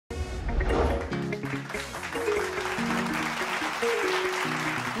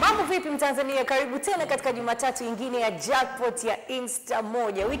Mambo vipi Mtanzania, karibu tena katika Jumatatu nyingine ya Jackpot ya Insta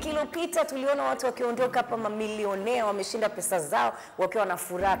moja. Wiki iliyopita tuliona watu wakiondoka hapa mamilionea wameshinda pesa zao wakiwa na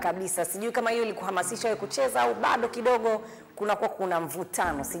furaha kabisa. Sijui kama hiyo ilikuhamasisha wewe kucheza au bado kidogo kuna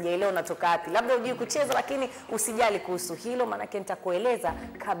mvutano. Sijaelewa unatoka wapi. Labda hujui kucheza lakini usijali kuhusu hilo, maana nitakueleza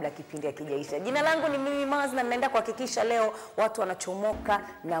kabla kipindi hakijaisha. Jina langu ni Milioni na naenda kuhakikisha leo watu wanachomoka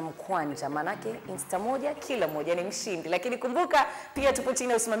na mkwanja. Maana Insta moja kila mmoja ni mshindi. Lakini kumbuka pia tupo chini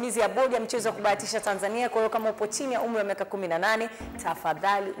ya usimamizi ya bodi ya mchezo wa kubahatisha Tanzania. Kwa hiyo kama upo chini ya umri wa miaka 18,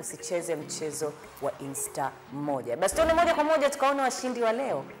 tafadhali usicheze mchezo wa Insta moja. Basi tuone moja kwa moja tukaona washindi wa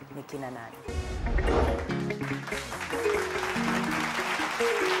leo ni kina nani.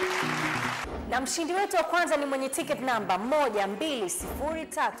 Na mshindi wetu wa kwanza ni mwenye ticket namba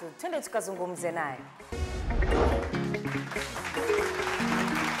 1203. Twende tukazungumze naye.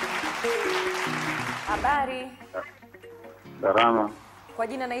 Habari? Salama. Kwa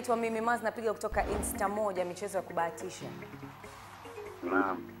jina naitwa Milioni, napiga kutoka Insta moja, michezo ya kubahatisha.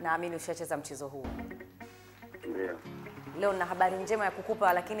 Naam. Naamini ushacheza mchezo huu. Ndio. Leo na habari njema ya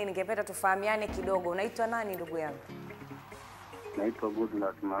kukupa, lakini ningependa tufahamiane kidogo. Unaitwa nani ndugu yangu? Naitwa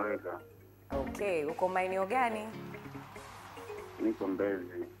Goodluck Marega. Okay, uko maeneo gani? Niko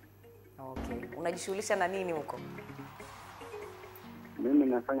Mbezi. Okay, unajishughulisha na nini huko? Mimi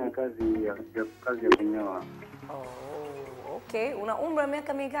nafanya kazi ya kunyoa. Oh, okay. Una umri wa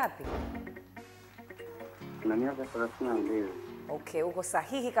miaka mingapi? Na miaka 32. Okay, uko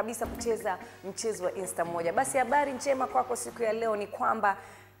sahihi kabisa kucheza mchezo wa Insta moja. Basi habari njema kwako siku ya leo ni kwamba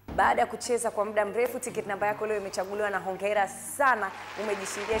baada ya kucheza kwa muda mrefu, tiketi namba yako leo imechaguliwa na hongera sana.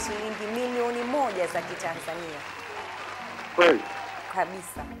 Umejishindia shilingi milioni 1 za Kitanzania. Kweli?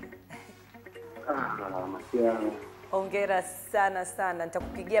 Kabisa. Masiana. Hongera sana sana.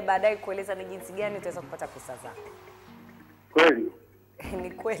 Nitakupigia baadaye kueleza ni jinsi gani utaweza kupata pesa zako. Kweli?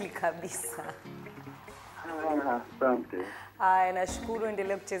 Ni kweli kabisa. Asante. Haya, nashukuru,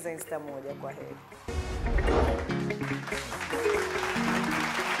 endelea kucheza Insta moja. Kwa heri.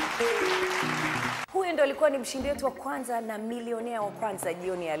 Huyu ndo alikuwa ni mshindi wetu wa kwanza na milionea wa kwanza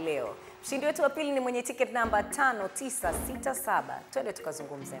jioni ya leo. Mshindi wetu wa pili ni mwenye ticket namba 5967. Twende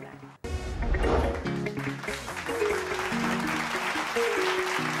tukazungumze naye.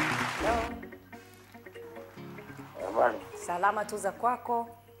 Hello. Habari. Salama tu za kwako?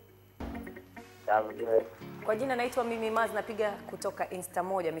 Sawa. Kwa jina naitwa Milioni, napiga kutoka Insta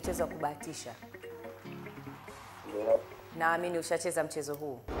moja, michezo ya kubahatisha. Ndio. Naamini ushacheza mchezo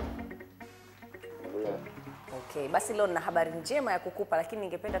huu. Ndio. Okay, basi leo na habari njema ya kukupa, lakini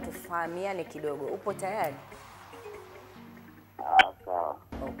ningependa tufahamiane kidogo. Upo tayari? Sawa.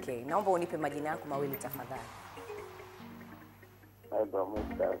 Okay, naomba unipe majina yako mawili tafadhali. Naitwa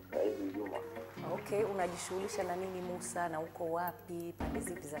Musa Saidi Juma. Okay, unajishughulisha na nini Musa, na uko wapi, pande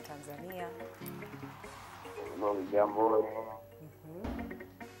zipi za Tanzania? Ndio jambo.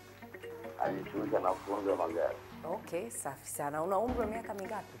 Alijishughulisha na kuuza magari. Okay, safi sana. Una umri wa miaka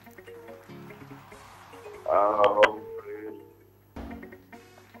mingapi?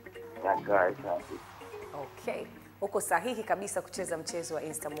 Okay, uko sahihi kabisa kucheza mchezo wa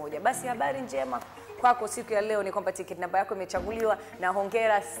Insta moja. Basi habari njema kwako siku ya leo ni kwamba tiketi namba yako imechaguliwa na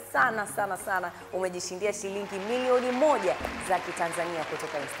hongera sana sana sana. Umejishindia shilingi milioni 1 za Kitanzania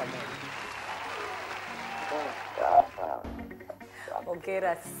kutoka Insta moja.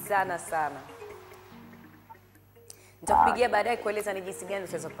 Hongera sana sana. Nitakupigia baadaye kueleza ni jinsi gani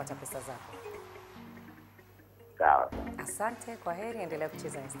utaweza kupata pesa zako. Sawa. Asante, kwa heri, endelea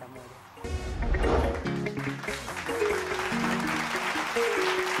kucheza Insta moja.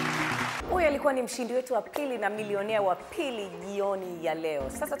 Huyu alikuwa ni mshindi wetu wa pili na milionea wa pili jioni ya leo.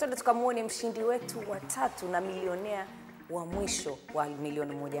 Sasa twende tukamuone mshindi wetu wa tatu na milionea wa mwisho wa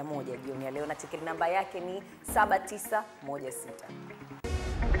milioni 1 jioni ya leo, na tiketi namba yake ni 7916.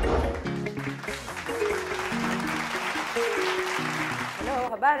 Hello,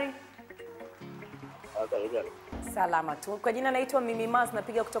 habari? Salama tu. Kwa jina naitwa Milioni,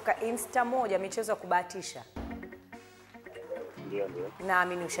 napiga kutoka Insta moja, michezo ya kubahatisha. Ndio.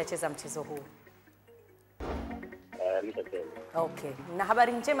 Naamini ushacheza mchezo huu. Nitacheza. Okay. Na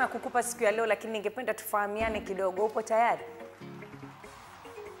habari njema ya kukupa siku ya leo, lakini ningependa tufahamiane kidogo. Upo tayari?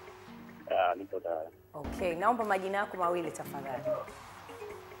 Nipo tayari. Okay, naomba majina yako mawili tafadhali.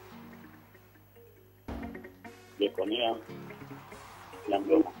 Jekonia na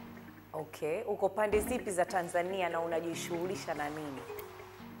Mdomo. Okay, uko pande zipi za Tanzania na unajishughulisha na nini?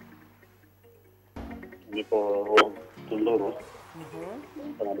 Nipo Tunduru.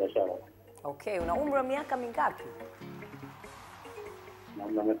 Nafanya biashara. Okay, una umri wa miaka mingapi? Na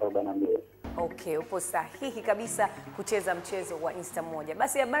miaka 42. Okay, upo sahihi kabisa kucheza mchezo wa Insta moja.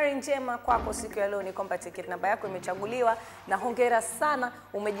 Basi habari njema kwako siku ya leo ni kwamba ticket namba yako imechaguliwa na hongera sana,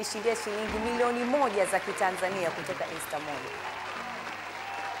 umejishindia shilingi milioni 1 za Kitanzania kutoka Insta moja.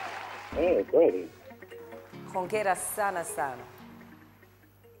 Kweli. Hongera sana sana.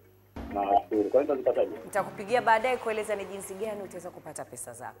 Nashukuru. Kwa nini tutapataje? Nitakupigia baadaye kueleza ni jinsi gani utaweza kupata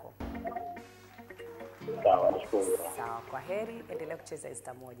pesa zako. Sawa, nashukuru. Sawa, kwa heri, endelea kucheza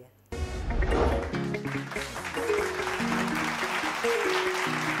Insta moja.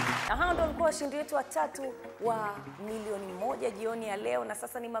 Na hao ndio walikuwa washindi wetu watatu wa milioni 1 jioni ya leo, na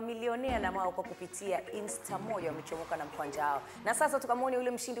sasa ni mamilionea na wao kwa kupitia Insta moja wamechomoka na mkwanja wao. Na sasa tukamwone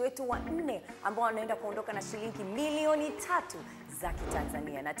yule mshindi wetu wa 4 ambao anaenda kuondoka na shilingi milioni 3 za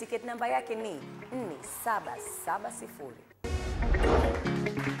Kitanzania, na ticket namba yake ni 4770.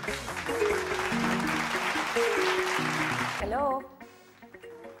 Hello.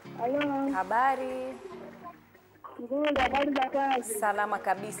 Hello. Habari? Nzuri, habari za kazi? Salama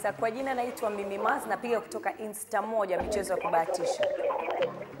kabisa. Kwa jina naitwa Mimi Maz, napiga kutoka Insta moja, michezo ya kubahatisha.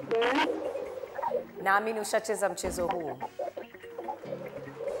 Naamini ushacheza mchezo huu.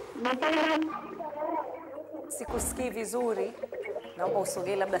 Sikusikii vizuri. Naomba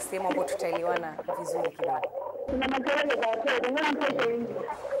usogee labda sehemu ambapo tutaelewana vizuri kidogo. Kuna makelele za watoto, ngoja mtoto nje.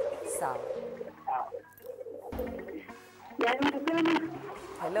 Sawa. Yaani nasema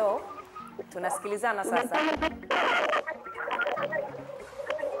Hello. Tunasikilizana sasa.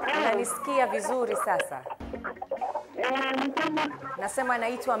 Unanisikia vizuri sasa? Nasema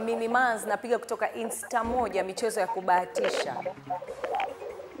naitwa Mimi Maz, napiga kutoka Insta moja, michezo ya kubahatisha.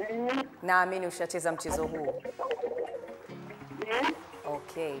 Naamini ushacheza mchezo huu.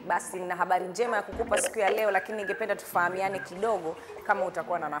 Okay, basi nina habari njema ya kukupa siku ya leo, lakini ningependa tufahamiane kidogo kama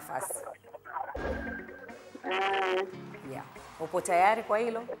utakuwa na nafasi. Yeah. Upo tayari kwa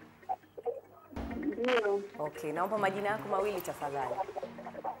hilo? ndio. Okay, naomba majina yako mawili tafadhali.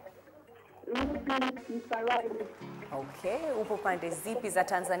 Msalai. Okay, upo pande zipi za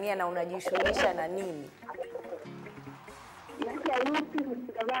Tanzania na unajishughulisha na nini? Naitwa Lucy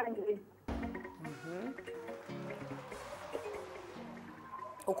Msalai.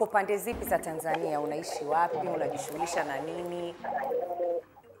 Uko pande zipi za Tanzania? Unaishi wapi? Unajishughulisha na nini?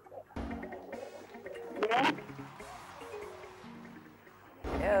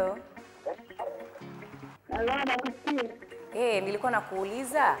 Hello. Hello, nakusikia. Nilikuwa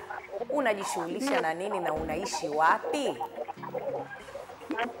nakuuliza unajishughulisha na nini na unaishi wapi?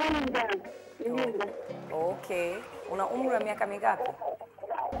 Napenda. Ndio. Okay. Una umri wa miaka mingapi?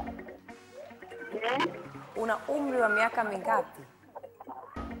 Una umri wa miaka mingapi?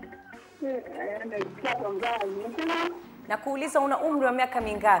 Na kuuliza una umri wa miaka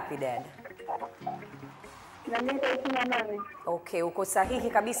mingapi dada? Na miaka 28. Okay, uko sahihi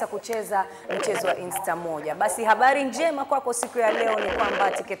kabisa kucheza mchezo wa Insta moja. Basi habari njema kwako siku ya leo ni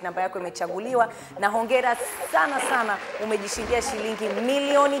kwamba ticket namba yako imechaguliwa na hongera sana sana, umejishindia shilingi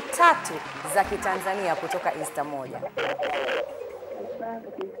milioni 3 za Kitanzania kutoka Insta moja.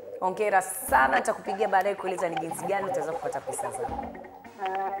 Hongera sana, nitakupigia baadaye kueleza ni jinsi gani utaweza kupata pesa zako.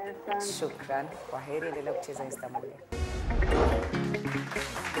 Shukran. Kwa heri, endelea kucheza Insta moja.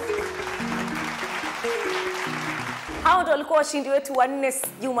 Hao ndio walikuwa washindi wetu wa 4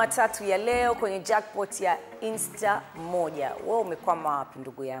 Jumatatu ya leo kwenye jackpot ya Insta moja. Wewe umekwama wapi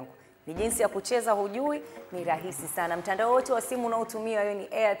ndugu yangu? Ni jinsi ya kucheza hujui? Ni rahisi sana. Mtandao wote wa simu unaotumia wewe ni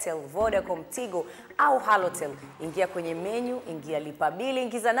Airtel, Vodacom, Tigo au Halotel. Ingia kwenye menu, ingia lipa bili,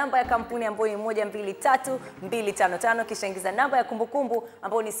 ingiza namba ya kampuni ambayo ni 123255, kisha ingiza namba ya kumbukumbu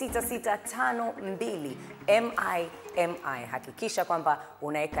ambayo ni 6652 MI. Hakikisha kwamba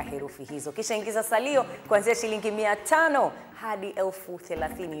unaweka herufi hizo. Kisha ingiza salio kuanzia shilingi 500 hadi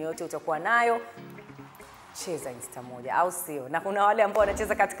 1030, yote utakuwa nayo. Cheza Insta moja, au sio? Na kuna wale ambao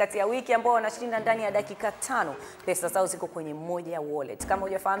wanacheza katikati ya wiki ambao wanashinda ndani ya dakika 5. Pesa zao ziko kwenye Moja Wallet. Kama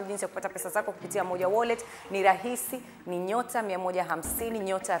hujafahamu jinsi ya kupata pesa zako kupitia Moja Wallet, ni rahisi, ni nyota 150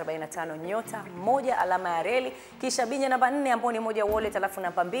 nyota 45 nyota 1 alama ya reli, kisha binya namba 4 ambao ni Moja Wallet, alafu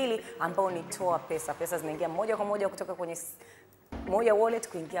namba 2 ambao ni toa pesa. Pesa zinaingia moja kwa moja kutoka kwenye Moja Wallet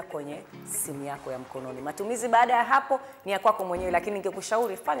kuingia kwenye simu yako ya mkononi. Matumizi baada ya hapo ni ya kwako mwenyewe, lakini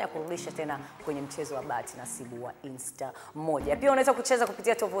ningekushauri fanya kurudisha tena kwenye mchezo wa bahati nasibu wa Insta moja. Pia unaweza kucheza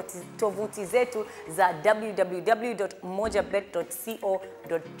kupitia tovuti zetu za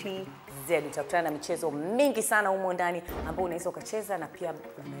www.mojabet.co.tz. Utakutana na michezo mingi sana humo ndani ambao unaweza ukacheza na pia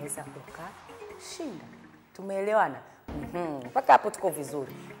unaweza ukashinda. Tumeelewana? Mpaka hapo tuko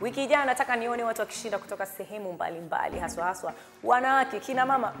vizuri. Wiki ijayo nataka nione watu wakishinda kutoka sehemu mbalimbali, haswa wanawake, kina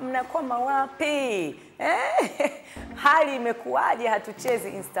mama, mnakwama wapi? Hali imekuwaje? Hatuchezi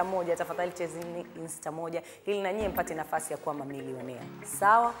Insta moja, tafadhali chezeni Insta moja ili na nyie mpate nafasi ya kuwa mamilionea.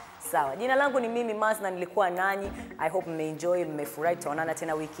 Sawa? Sawa. Jina langu ni mimi Maz na nilikuwa nanyi. I hope mmeenjoy, mmefurahi. Tutaonana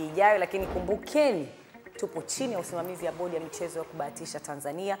tena wiki ijayo, lakini kumbukeni tupo chini ya usimamizi ya bodi ya michezo ya kubahatisha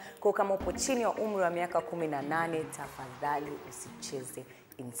Tanzania. Kwa kama upo chini ya umri wa miaka 18, tafadhali usicheze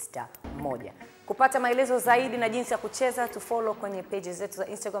Insta moja. Kupata maelezo zaidi na jinsi ya kucheza, tufollow kwenye pages zetu za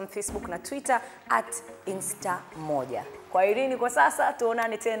Instagram, Facebook na Twitter @Insta moja. Kwaherini kwa sasa,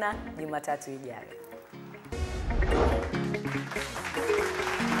 tuonane tena Jumatatu ijayo.